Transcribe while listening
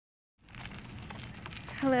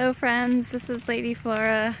Hello friends, this is Lady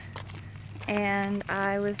Flora, and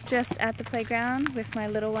I was just at the playground with my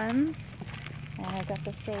little ones, and I've got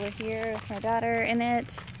the stroller here with my daughter in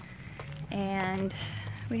it, and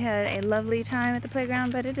we had a lovely time at the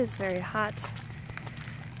playground, but it is very hot.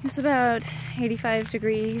 It's about 85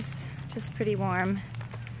 degrees, just pretty warm.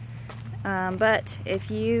 But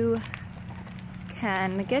if you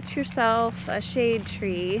can get yourself a shade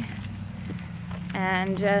tree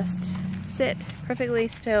and just sit perfectly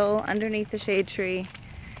still underneath the shade tree,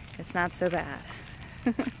 it's not so bad.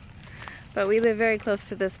 But we live very close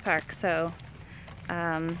to this park, so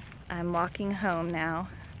I'm walking home now,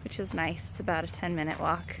 which is nice. It's about a 10-minute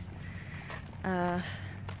walk. And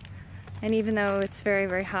even though it's very,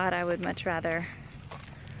 very hot, I would much rather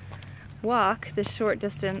walk this short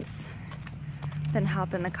distance than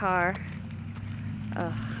hop in the car.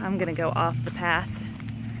 I'm gonna go off the path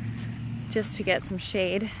just to get some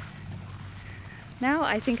shade. Now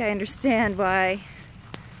I think I understand why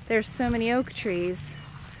there's so many oak trees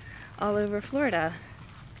all over Florida.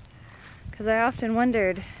 Because I often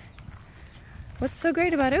wondered, what's so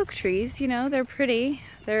great about oak trees? You know, they're pretty,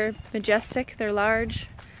 they're majestic, they're large,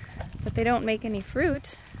 but they don't make any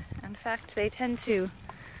fruit. In fact, they tend to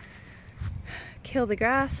kill the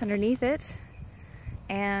grass underneath it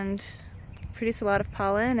and produce a lot of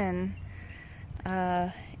pollen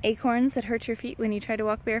and acorns that hurt your feet when you try to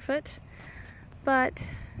walk barefoot. But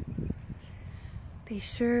they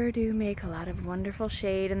sure do make a lot of wonderful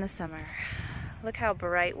shade in the summer. Look how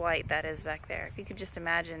bright white that is back there. If you could just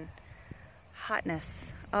imagine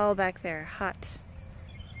hotness all back there. Hot.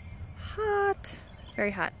 Hot. Very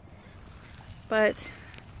hot. But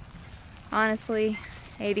honestly,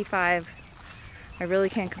 85, I really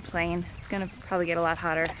can't complain. It's gonna probably get a lot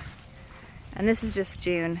hotter. And this is just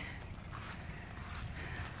June.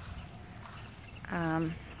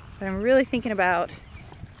 But I'm really thinking about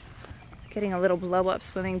getting a little blow-up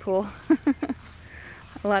swimming pool.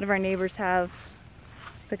 A lot of our neighbors have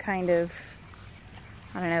the kind of,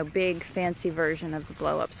 I don't know, big fancy version of the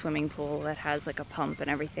blow-up swimming pool that has like a pump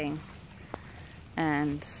and everything.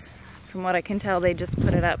 And from what I can tell, they just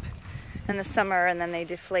put it up in the summer and then they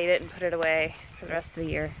deflate it and put it away for the rest of the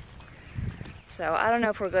year. So I don't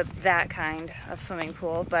know if we'll go that kind of swimming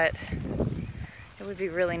pool, but it would be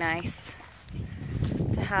really nice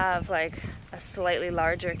to have like a slightly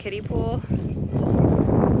larger kiddie pool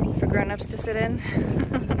for grown-ups to sit in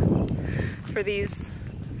for these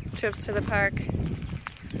trips to the park.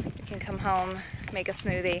 You can come home, make a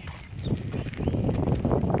smoothie.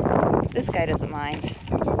 This guy doesn't mind.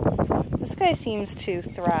 This guy seems to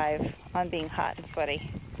thrive on being hot and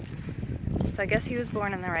sweaty. So I guess he was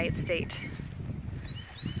born in the right state.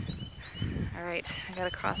 All right, I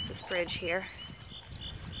gotta cross this bridge here.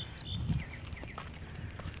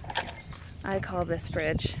 I call this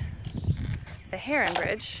bridge the Heron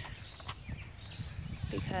Bridge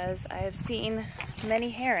because I have seen many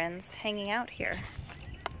herons hanging out here.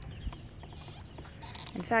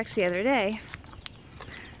 In fact, the other day,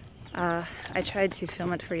 I tried to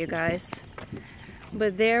film it for you guys,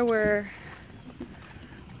 but there were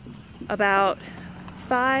about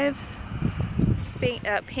 5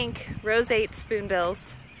 pink roseate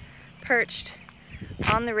spoonbills perched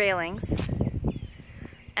on the railings,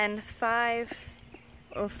 and 5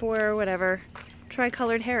 or 4 or whatever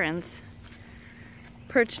tricolored herons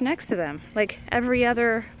perched next to them, like every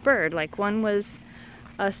other bird. Like one was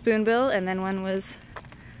a spoonbill and then one was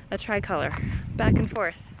a tricolor, back and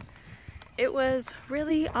forth. It was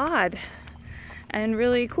really odd and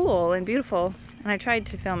really cool and beautiful, and I tried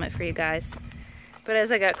to film it for you guys, but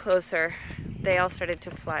as I got closer, they all started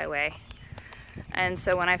to fly away. And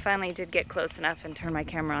so when I finally did get close enough and turn my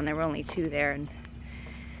camera on, there were only 2 there, and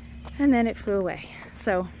then it flew away.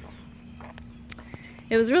 So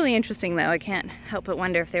it was really interesting though. I can't help but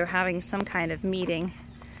wonder if they were having some kind of meeting,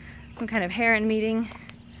 some kind of heron meeting,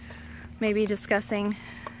 maybe discussing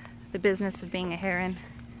the business of being a heron,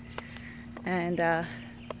 and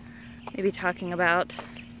maybe talking about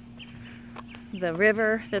the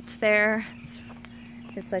river that's there.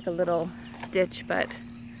 It's like a little ditch, but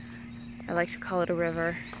I like to call it a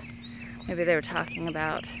river. Maybe they were talking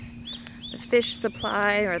about the fish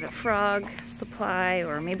supply or the frog supply,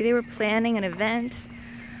 or maybe they were planning an event,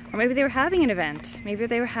 or maybe they were having an event. Maybe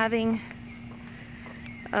they were having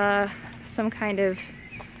some kind of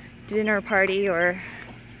dinner party, or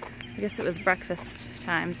I guess it was breakfast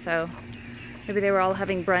time, so maybe they were all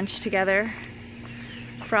having brunch together.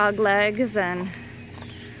 Frog legs and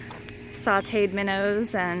sauteed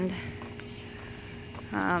minnows and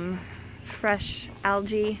fresh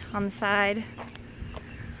algae on the side.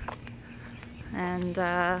 And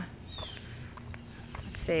let's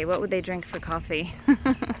see, what would they drink for coffee?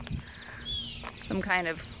 Some kind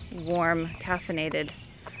of warm, caffeinated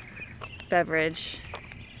beverage.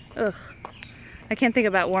 Ugh. I can't think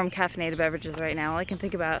about warm, caffeinated beverages right now. All I can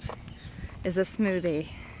think about is a smoothie.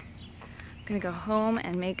 I'm gonna go home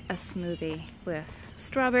and make a smoothie with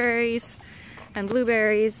strawberries and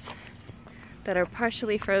blueberries that are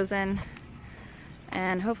partially frozen,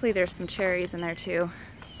 and hopefully there's some cherries in there too.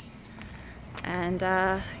 And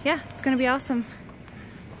yeah, it's gonna be awesome.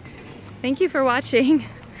 Thank you for watching.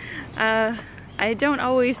 I don't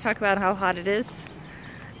always talk about how hot it is,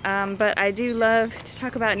 but I do love to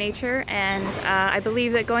talk about nature, and I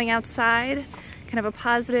believe that going outside can have a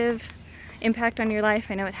positive impact on your life.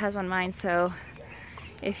 I know it has on mine, so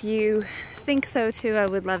if you think so too, I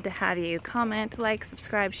would love to have you comment, like,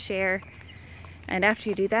 subscribe, share, and after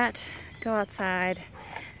you do that, go outside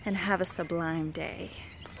and have a sublime day.